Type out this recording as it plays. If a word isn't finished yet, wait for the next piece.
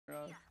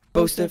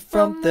Boaster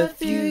from the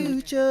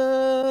future.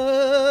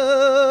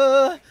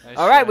 Nice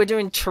Alright, shot. we're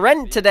doing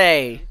Trent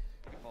today.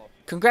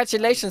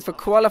 Congratulations for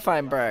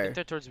qualifying, bro.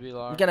 They're towards B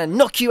long. I'm gonna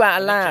knock you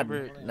out of I land.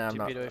 think Chamber No, I'm 2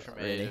 not feet away from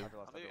A. really.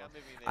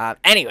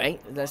 Anyway,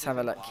 let's have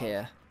a look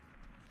here.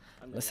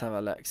 Let's have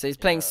a look. So he's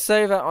playing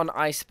Sova on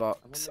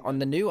Icebox, on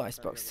the new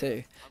Icebox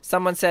too.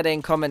 Someone said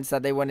in comments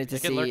that they wanted to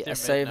see a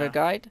Sova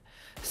guide.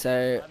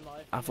 So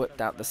I've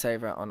whipped out the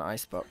Sova on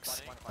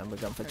Icebox and we're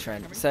going for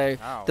Trent. So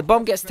the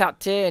bomb gets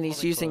tapped here and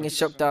he's using his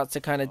shock darts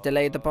to kind of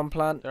delay the bomb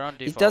plant.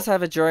 He does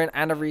have a drone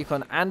and a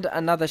recon and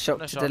another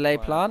shock to delay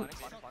plant.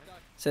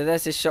 So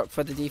there's his shock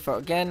for the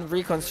default again.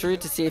 Recon's through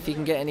to see if he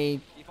can get any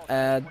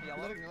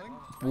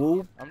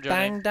wall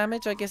bang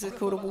damage. I guess it's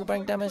called a wall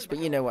bang damage, but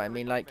you know what I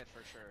mean, like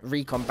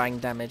recon bang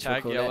damage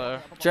we'll call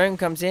it. Drone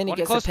comes in, he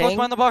gets a ping. Close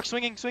behind the box,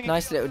 swinging.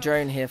 Nice little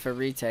drone here for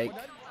retake.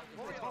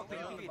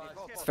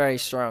 It's very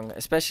strong,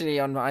 especially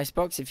on the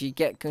Icebox. If you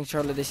get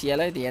control of this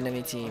yellow, the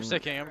enemy team I'm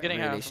getting really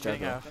half.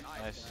 struggle.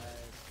 Nice.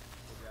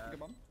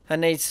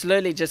 And they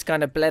slowly just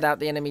kind of bled out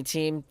the enemy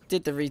team,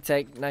 did the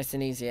retake nice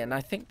and easy, and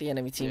I think the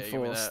enemy team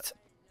forced.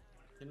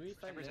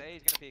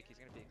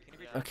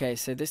 Okay,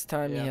 so this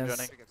time he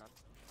has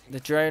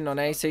the drone on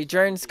A. So he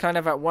drones kind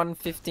of at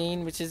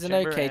 1:15, which is an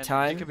okay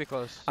time.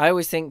 I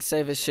always think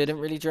Sova shouldn't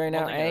really drone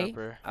out A,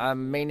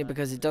 mainly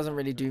because it doesn't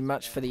really do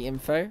much for the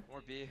info.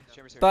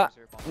 But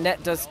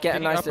Net does get a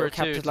nice little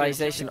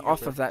capitalization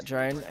off of that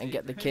drone and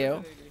get the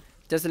kill.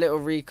 Does a little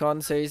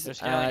recon, so he's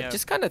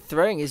just kind of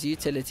throwing his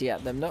utility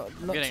at them, not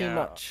too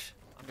much.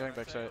 I'm going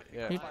backside,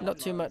 yeah. Not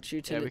too much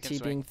utility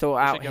being thought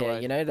out here,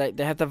 you know.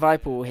 They have the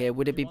Viper Wall here.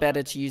 Would it be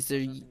better to use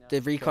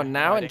the recon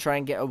now and try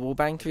and get a wall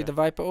bang through the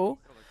Viper Wall?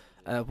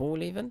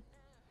 Wall even?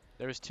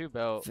 There was two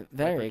belt.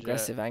 Very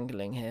aggressive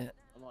angling here.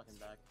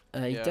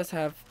 He does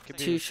have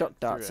two shock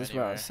darts as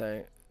well,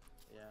 so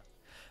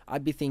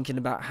I'd be thinking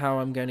about how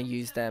I'm going to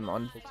use them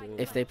on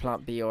if they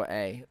plant B or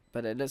A.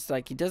 But it looks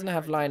like he doesn't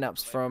have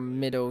lineups from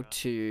middle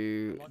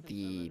to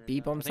the B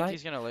bomb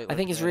site. I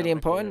think it's really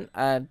important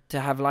to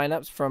have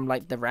lineups from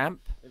like the ramp.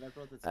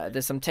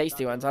 There's some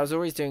tasty ones. I was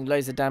always doing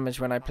loads of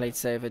damage when I played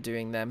Sova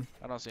doing them.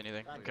 I don't see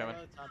anything. I'm coming.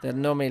 They're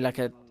normally like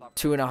a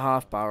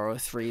 2.5 bar or a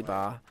 3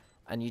 bar,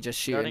 and you just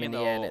shoot him in the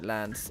air and it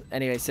lands.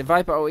 Anyway, so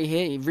Viper ulti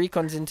here. He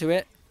recons into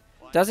it.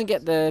 Doesn't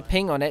get the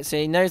ping on it, so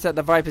he knows that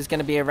the Viper's going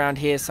to be around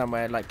here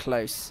somewhere, like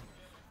close.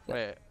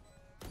 Wait.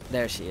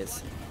 There she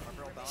is.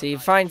 So he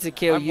finds the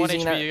kill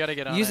using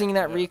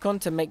that recon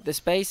to make the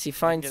space. He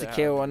finds the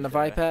kill on the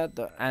Viper,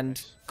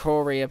 and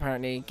Corey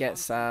apparently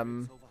gets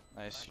 3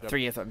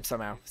 of them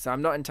somehow. So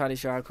I'm not entirely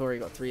sure how Corey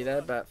got 3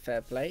 there, but fair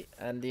play.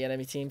 And the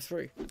enemy team's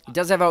through. He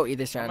does have ulti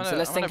this round, so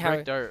let's think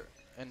how. Dirt.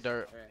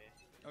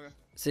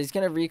 So he's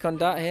gonna recon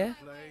dart here.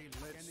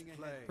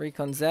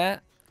 Recon's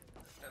there.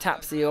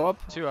 Taps the orb.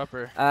 2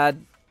 upper.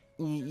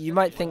 You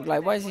might think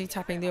like, why is he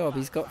tapping the orb?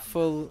 He's got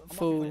full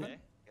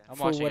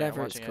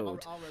whatever it's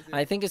called.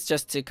 I think it's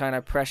just to kind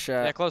of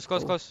pressure. Yeah, close.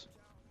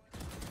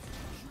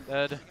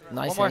 Dead.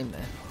 Nice aim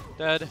there.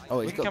 Dead. Oh,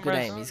 he's got good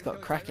aim. He's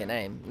got cracking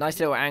aim. Nice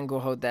little angle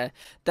hold there.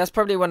 That's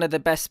probably one of the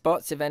best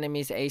spots if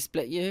enemies A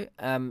split you.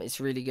 It's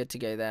really good to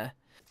go there.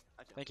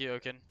 Thank you,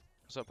 Okin.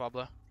 What's up,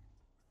 Pablo?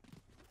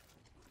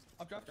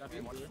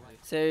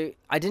 So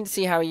I didn't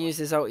see how he used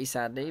his ulti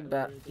sadly,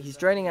 but he's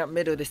droning out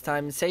middle this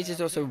time. Sage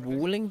is also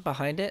walling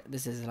behind it.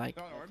 This is like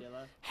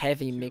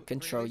heavy mid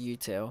control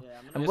util,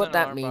 and what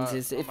that means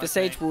is if the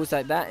Sage walls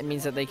like that, it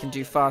means that they can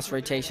do fast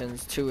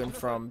rotations to and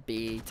from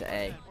B to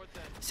A.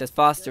 So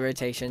faster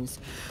rotations.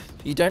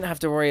 You don't have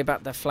to worry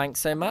about the flank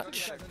so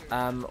much,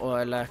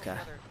 or a lurker.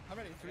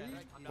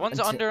 One's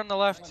under on the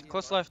left,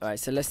 close left. Alright,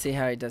 so let's see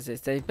how he does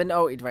this. They've been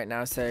ulted right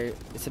now, so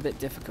it's a bit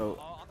difficult.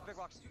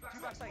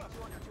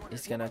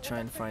 He's gonna try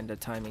and find the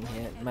timing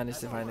here. Managed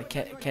to find the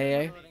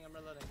KO.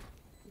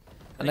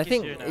 And I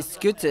think it's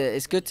good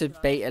to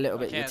bait a little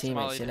bit your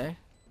teammates, you know.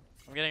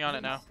 I'm getting on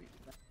it now.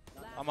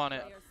 I'm on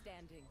it.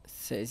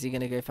 So is he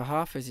gonna go for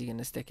half or is he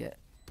gonna stick it?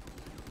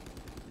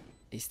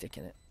 He's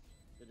sticking it.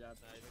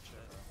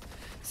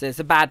 So it's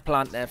a bad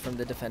plant there from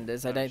the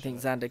defenders. I don't think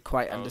Xander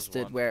quite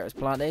understood where it was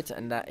planted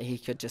and that he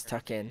could just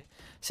tuck in.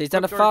 So he's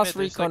done a fast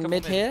recon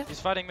mid here. He's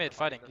fighting mid,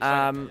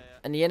 and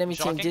the enemy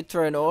team did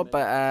throw an orb,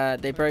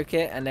 but they broke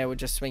it and they were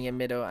just swinging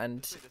middle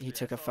and he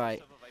took a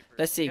fight.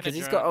 Let's see, because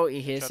he's got ulti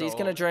here, so he's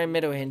going to drone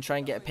middle here and try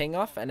and get a ping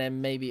off and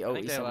then maybe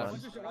ulti someone.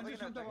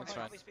 That's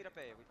fine.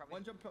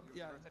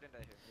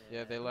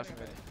 Yeah, they left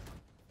mid.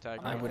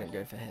 I wouldn't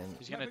go for him.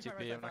 He's going to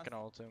TP, I'm not going to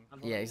ult him.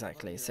 Yeah,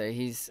 exactly. So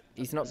he's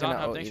not going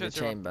to ulti the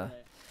chamber.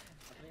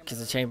 Because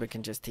the chamber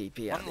can just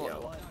TP out the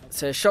ult.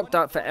 So shock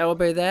dart for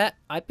elbow there.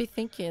 I'd be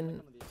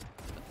thinking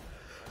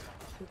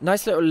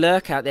nice little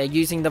lurk out there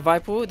using the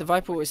Viper Wall. The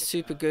Viper Wall is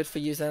super good for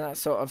using that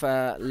sort of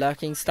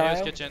lurking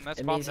style.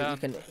 It means that you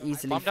can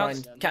easily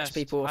catch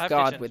people off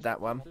guard with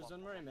that one.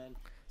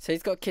 So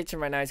he's got kitchen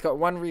right now. He's got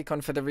 1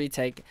 recon for the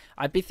retake.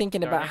 I'd be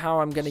thinking about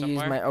how I'm going to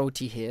use my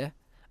ulti here.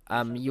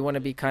 You want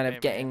to be kind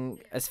of getting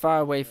as far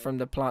away from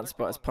the plant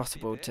spot as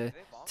possible to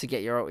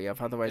get your ulti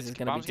off. Otherwise, it's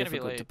going to be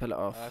difficult to pull it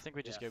off. I think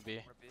we just go B.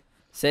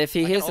 So if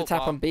he hears the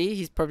tap on B,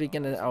 he's probably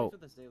gonna ult.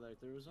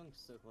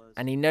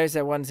 And he knows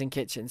that one's in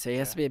kitchen, so he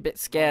has to be a bit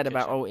scared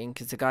about ulting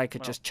because the guy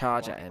could just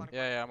charge at him.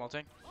 Yeah, I'm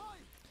ulting.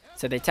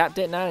 So they tapped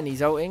it now and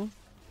he's ulting.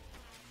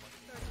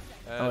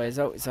 Oh, his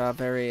ults are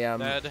very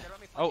Dead.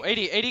 Oh,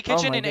 80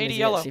 kitchen and 80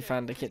 yellow. He actually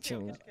found a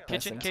kitchen.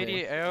 Kitchen,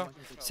 KD, AO.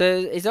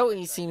 So his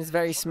ulti seems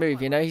very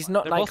smooth, you know. He's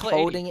not like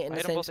holding it in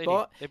the same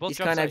spot. He's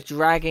kind of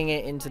dragging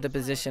it into the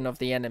position of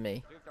the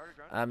enemy.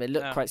 It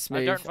looked quite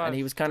smooth, and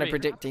he was kind of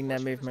predicting their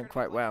movement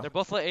quite well. They're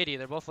both lit 80.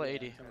 They're both lit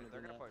 80.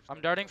 I'm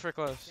darting for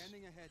close.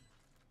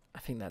 I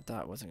think that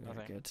dart wasn't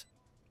very good.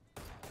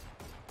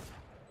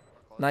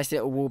 Nice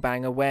little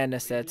wallbang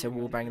awareness there to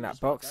wallbang that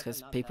box,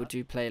 because people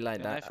do play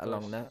like that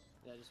along that.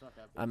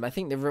 I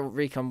think the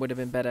Recon would have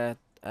been better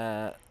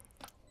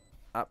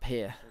up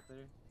here.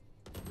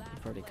 You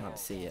probably can't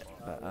see it,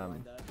 but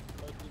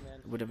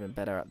it would have been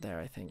better up there,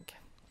 I think.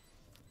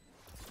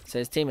 So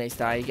his teammates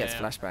die, he gets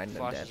flashbanged and dead.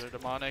 Flashes are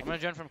demonic. I'm gonna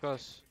gen from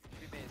close.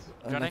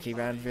 Unlucky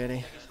round,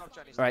 really.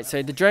 Alright,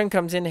 so the drone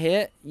comes in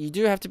here. You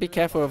do have to be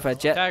careful of a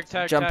jet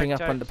jumping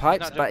up on the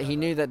pipes, but he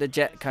knew that the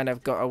jet kind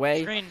of got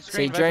away.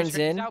 So he drones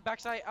in,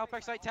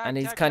 and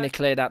he's kind of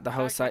cleared out the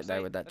whole site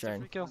there with that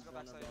drone.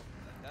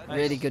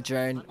 Really good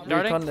drone.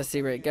 Recon, let's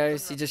see where it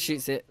goes. He just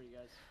shoots it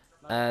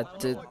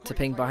to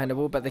ping behind the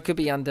wall, but they could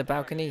be under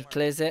balcony. He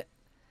clears it.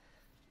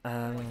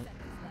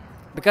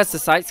 Because the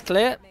site's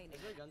clear,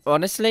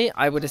 honestly,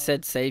 I would have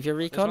said save your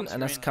Recon,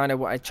 and that's kind of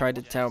what I try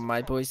to tell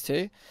my boys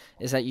too,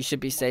 is that you should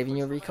be saving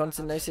your Recons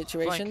in those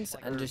situations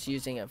and just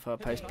using it for a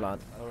post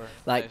plant.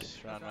 Like,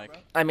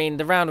 I mean,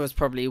 the round was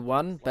probably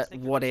won, but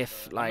what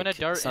if like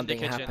something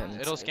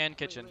happened? It'll scan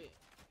kitchen.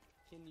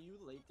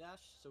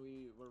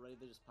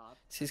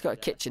 So he's got a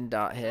kitchen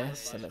dart here,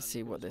 so let's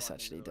see what this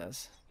actually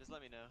does. Just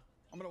let me know.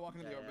 I'm gonna walk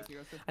into the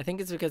orb. I think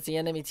it's because the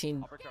enemy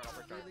team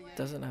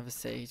doesn't have a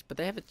sage, but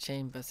they have a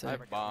chamber. So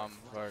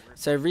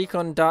so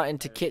Recon dart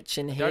into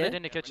kitchen here. Darted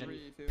into kitchen.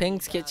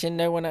 Ping's kitchen.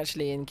 No one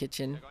actually in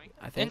kitchen.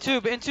 I think.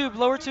 In tube,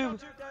 lower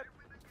tube.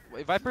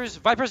 Wait,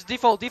 Vipers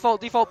default,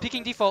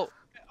 peeking default.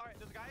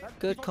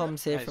 Good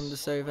comms here from the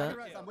Sova.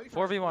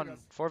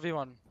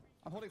 4v1.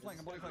 I'm holding flank.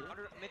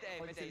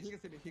 He can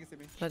see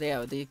me. Bloody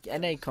hell, the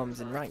NA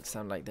comms in ranked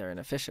sound like they're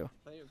unofficial.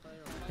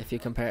 If you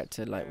compare it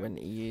to like when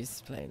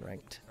EU's playing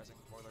ranked.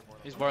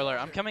 He's boiler.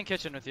 I'm coming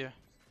kitchen with you.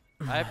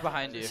 I have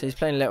behind you. So he's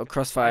playing a little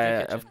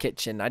crossfire of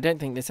kitchen. I don't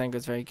think this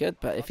angle's very good,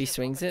 but if he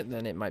swings it,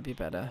 then it might be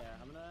better.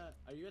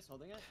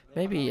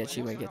 Maybe he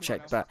actually won't get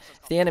checked, but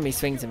if the enemy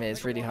swings him,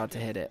 it's really hard to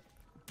hit it.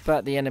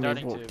 But the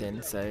enemy walked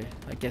in, so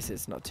I guess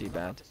it's not too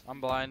bad.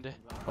 I'm blind.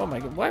 Oh my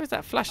god, why was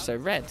that flash so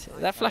red?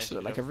 That flash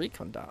looked like a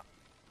Recon dart.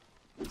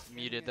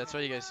 Muted, that's why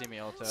you guys see me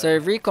ult. So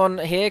Recon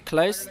here,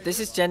 close. This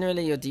is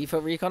generally your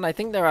default Recon. I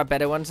think there are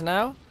better ones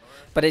now.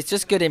 But it's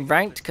just good in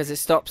ranked because it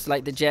stops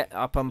like the jet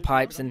up on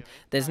pipes, and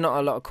there's not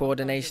a lot of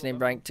coordination in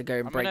ranked to go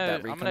and break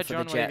that Recon for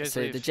the jet.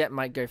 So the jet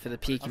might go for the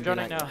peak and be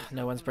like, oh,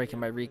 no one's breaking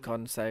my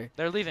Recon, so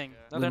they're leaving.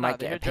 No, we might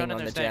get a ping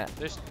on the jet.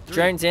 There's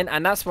drones in,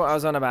 and that's what I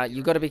was on about.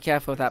 You got to be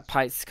careful with that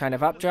pipes kind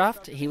of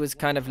updraft. He was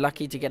kind of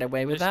lucky to get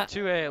away with that.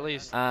 2A at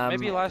least.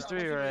 Maybe last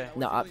 3 or A.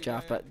 Not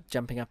updraft, but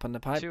jumping up on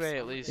the pipes. 2A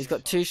at least. He's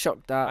got 2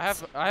 shock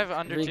darts. I have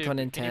under Recon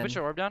 2. in 10. Can you put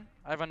your orb down?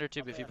 I have under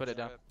 2 if you put it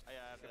down.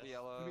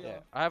 Yeah,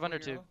 I have under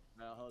 2.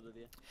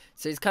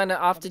 So he's kind of,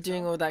 after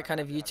doing all that kind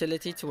of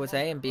utility towards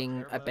A and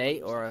being a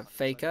bait or a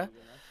faker,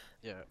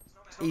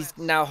 he's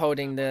now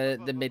holding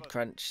the mid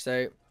crunch.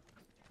 So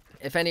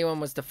if anyone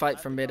was to fight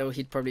from middle,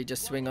 he'd probably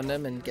just swing on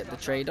them and get the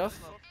trade off.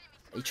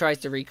 He tries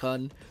to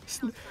Recon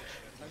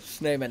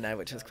Snowman now,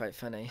 which is quite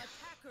funny.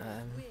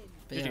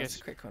 But yeah, it's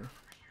a quick one.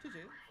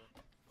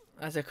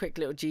 That's a quick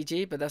little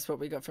GG, but that's what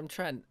we got from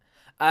Trent.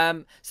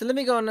 So let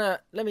me go on,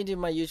 let me do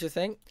my usual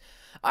thing.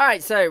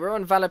 Alright, so we're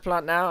on Valor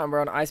Plant now and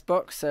we're on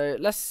Icebox. So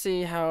let's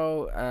see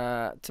how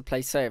to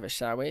play Sova,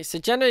 shall we? So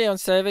generally on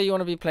Sova, you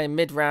want to be playing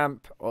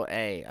mid-ramp or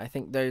A. I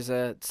think those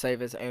are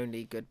Sova's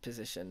only good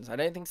positions. I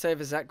don't think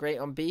Sova's that great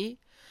on B.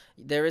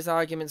 There is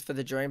arguments for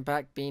the drone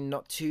back being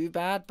not too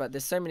bad, but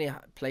there's so many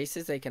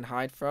places they can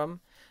hide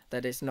from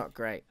that it's not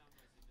great.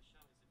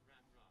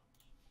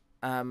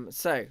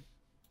 So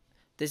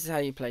this is how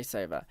you play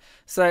Sova.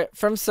 So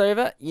from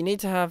Sova, you need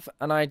to have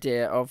an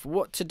idea of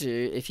what to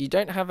do if you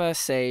don't have a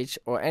Sage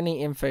or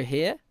any info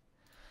here.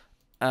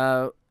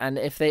 And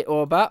if they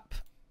orb up,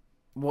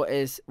 what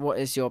is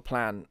your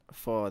plan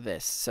for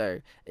this?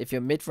 So if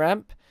you're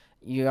mid-ramp,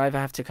 you either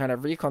have to kind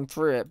of recon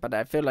through it, but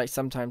I feel like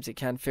sometimes it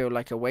can feel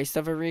like a waste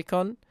of a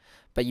recon.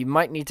 But you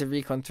might need to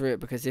recon through it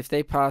because if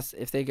they cross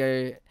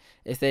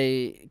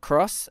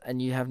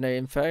and you have no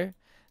info,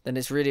 then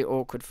it's really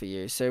awkward for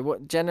you. So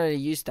what generally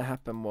used to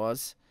happen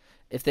was,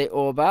 if they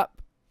orb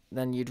up,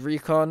 then you'd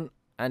recon,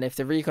 and if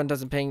the recon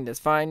doesn't ping, that's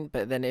fine.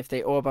 But then if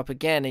they orb up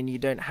again and you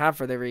don't have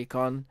for the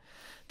recon,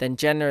 then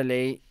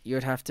generally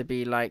you'd have to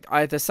be like,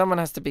 either someone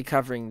has to be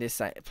covering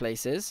these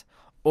places,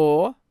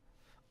 or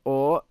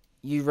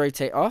you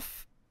rotate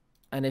off,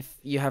 and if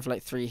you have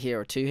like 3 here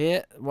or 2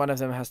 here, one of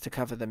them has to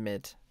cover the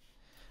mid.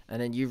 And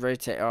then you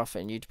rotate off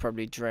and you'd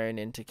probably drone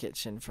into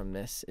kitchen from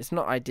this. It's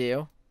not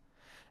ideal.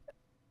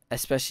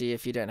 especially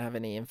if you don't have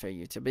any info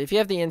util. But if you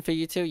have the info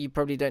util, you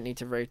probably don't need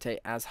to rotate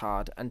as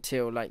hard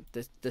until like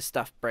the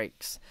stuff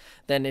breaks.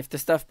 Then if the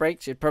stuff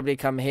breaks, you'd probably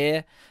come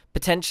here,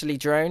 potentially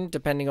drone,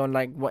 depending on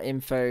like what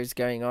info is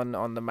going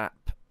on the map.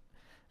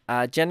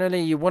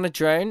 Generally, you want to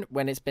drone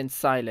when it's been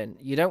silent.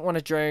 You don't want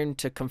to drone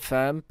to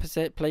confirm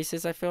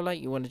places, I feel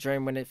like. You want to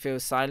drone when it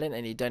feels silent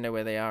and you don't know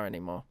where they are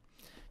anymore,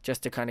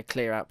 just to kind of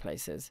clear out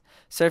places.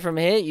 So from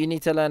here, you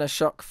need to learn a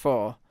shock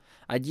 4.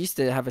 I used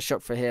to have a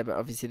shock for here, but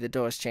obviously the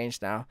door has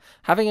changed now.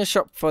 Having a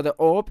shock for the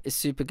orb is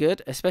super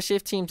good, especially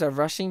if teams are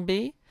rushing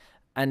B,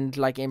 and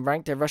like in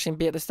ranked they're rushing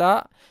B at the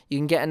start. You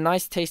can get a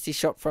nice tasty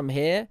shot from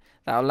here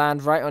that'll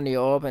land right on the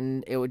orb,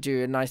 and it will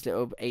do a nice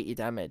little 80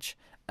 damage.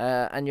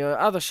 And your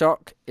other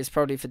shock is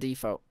probably for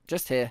default,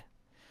 just here.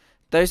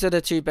 Those are the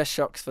 2 best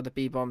shocks for the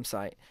B bomb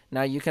site.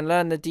 Now you can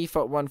learn the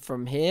default one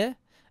from here,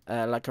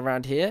 like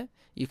around here.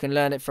 You can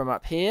learn it from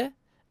up here,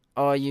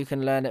 or you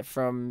can learn it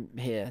from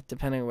here,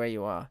 depending on where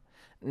you are.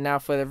 Now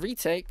for the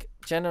retake,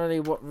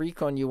 generally what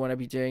recon you want to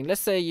be doing,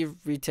 let's say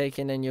you've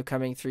retaken and you're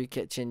coming through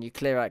kitchen, you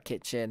clear out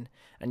kitchen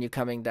and you're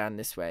coming down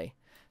this way.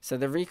 So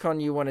the recon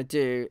you want to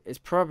do is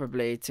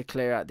probably to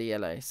clear out the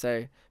yellow.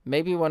 So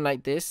maybe one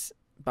like this,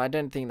 but I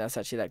don't think that's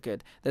actually that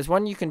good. There's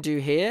one you can do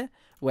here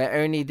where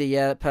only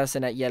the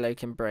person at yellow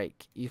can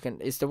break.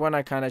 It's the one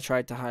I kind of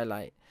tried to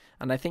highlight,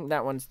 and I think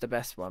that one's the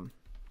best one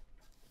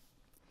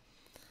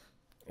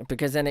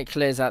because then it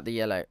clears out the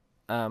yellow.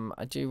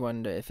 I do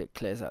wonder if it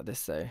clears out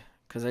this though,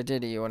 because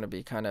ideally you want to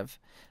be kind of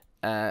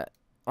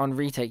on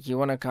retake, you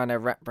want to kind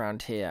of wrap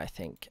around here, I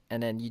think,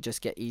 and then you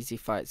just get easy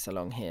fights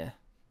along here.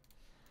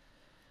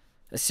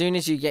 As soon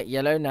as you get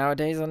yellow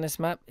nowadays on this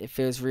map, it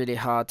feels really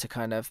hard to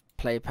kind of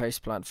play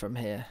post plant from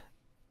here.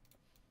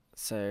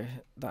 So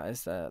that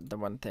is the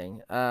one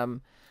thing.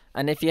 And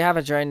if you have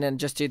a drone, then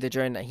just do the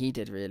drone that he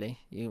did, really.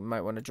 You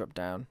might want to drop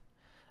down.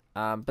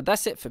 But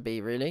that's it for B,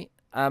 really.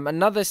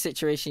 Another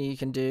situation you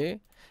can do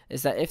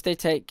is that if they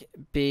take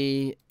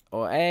B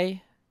or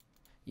A,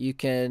 you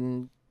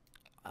can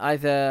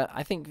either,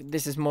 I think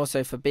this is more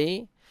so for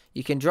B,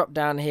 you can drop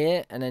down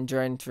here and then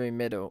drone through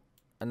middle.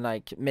 And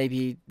like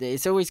maybe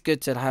it's always good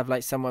to have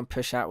like someone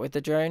push out with the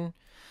drone,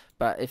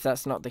 but if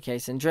that's not the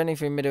case, and droning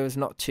through middle is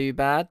not too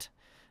bad.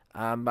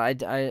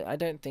 But I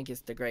don't think it's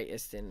the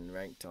greatest in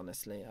ranked,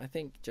 honestly. I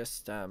think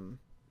just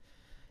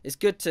it's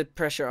good to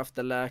pressure off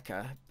the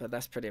lurker, but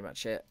that's pretty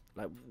much it.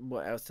 Like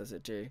what else does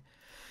it do?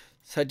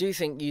 So I do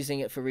think using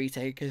it for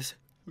retake is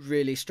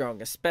really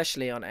strong,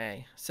 especially on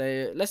A.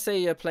 So let's say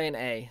you're playing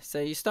A.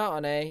 So you start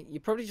on A, you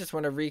probably just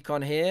want to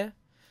recon here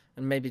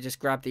and maybe just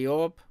grab the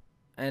orb.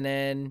 And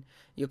then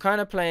you're kind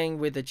of playing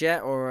with a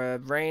Jet or a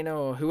Reyna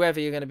or whoever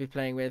you're going to be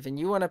playing with. And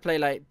you want to play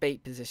like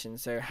bait position.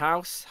 So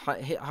house,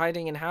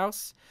 hiding in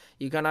house.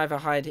 You can either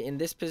hide in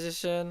this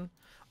position,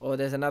 or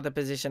there's another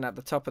position at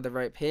the top of the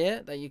rope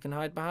here that you can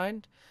hide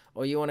behind.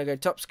 Or you want to go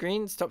top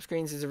screens. Top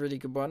screens is a really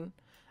good one.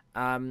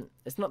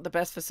 It's not the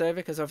best for Sova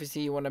because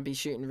obviously you want to be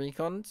shooting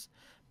recons.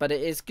 But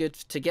it is good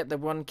to get the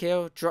 1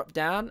 kill, drop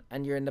down,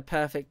 and you're in the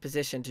perfect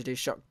position to do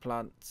shock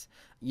plants.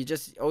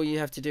 All you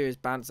have to do is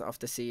bounce it off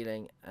the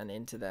ceiling and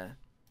into there.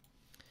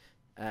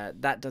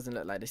 That doesn't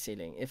look like the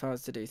ceiling. If I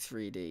was to do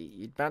 3D,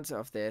 you'd bounce it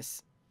off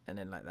this and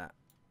then like that,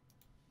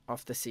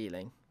 off the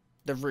ceiling,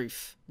 the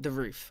roof,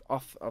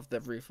 off of the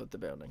roof of the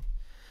building.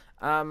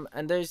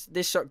 And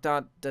this shock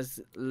dart does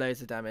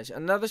loads of damage.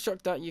 Another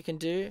shock dart you can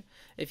do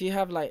if you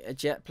have like a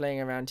Jet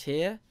playing around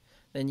here.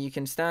 Then you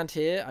can stand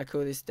here. I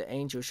call this the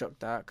angel shock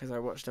dart because I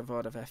watched a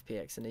VOD of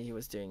FPX and he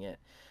was doing it.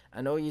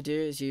 And all you do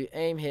is you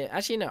aim here.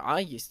 Actually, no,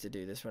 I used to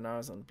do this when I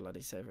was on Bloody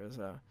Sova as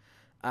well.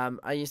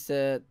 I used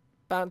to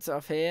bounce it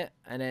off here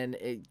and then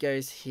it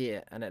goes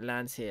here and it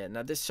lands here.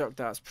 Now this shock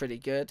dart's pretty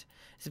good.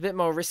 It's a bit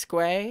more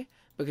risque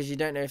because you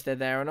don't know if they're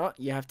there or not.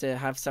 You have to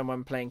have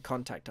someone playing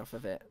contact off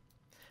of it.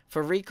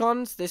 For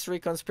recons, this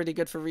recon's pretty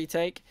good for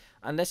retake.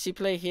 Unless you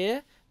play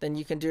here, then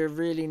you can do a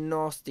really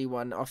nasty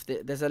one off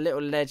there's a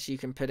little ledge you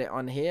can put it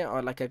on here,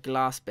 or like a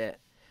glass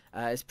bit.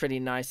 It's pretty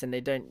nice and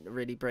they don't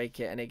really break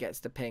it and it gets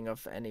the ping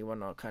of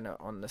anyone or kind of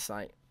on the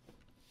site.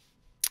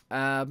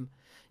 Yeah,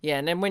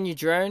 and then when you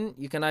drone,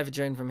 you can either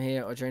drone from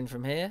here or drone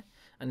from here.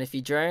 And if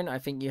you drone, I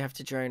think you have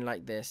to drone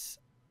like this.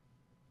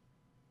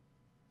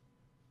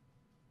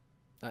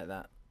 Like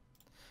that.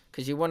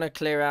 Because you want to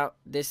clear out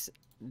this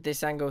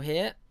angle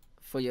here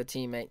for your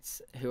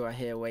teammates who are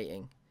here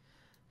waiting.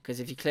 Because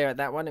if you clear out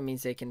that one, it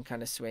means they can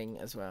kind of swing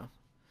as well.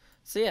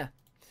 So yeah,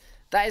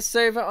 that is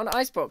Sova on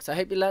Icebox. I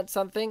hope you learned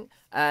something.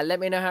 Let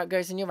me know how it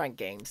goes in your ranked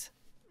games.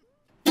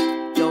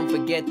 Don't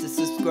forget to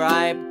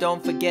subscribe.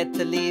 Don't forget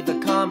to leave a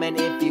comment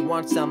if you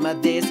want some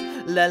of this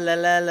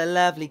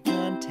lovely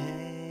content.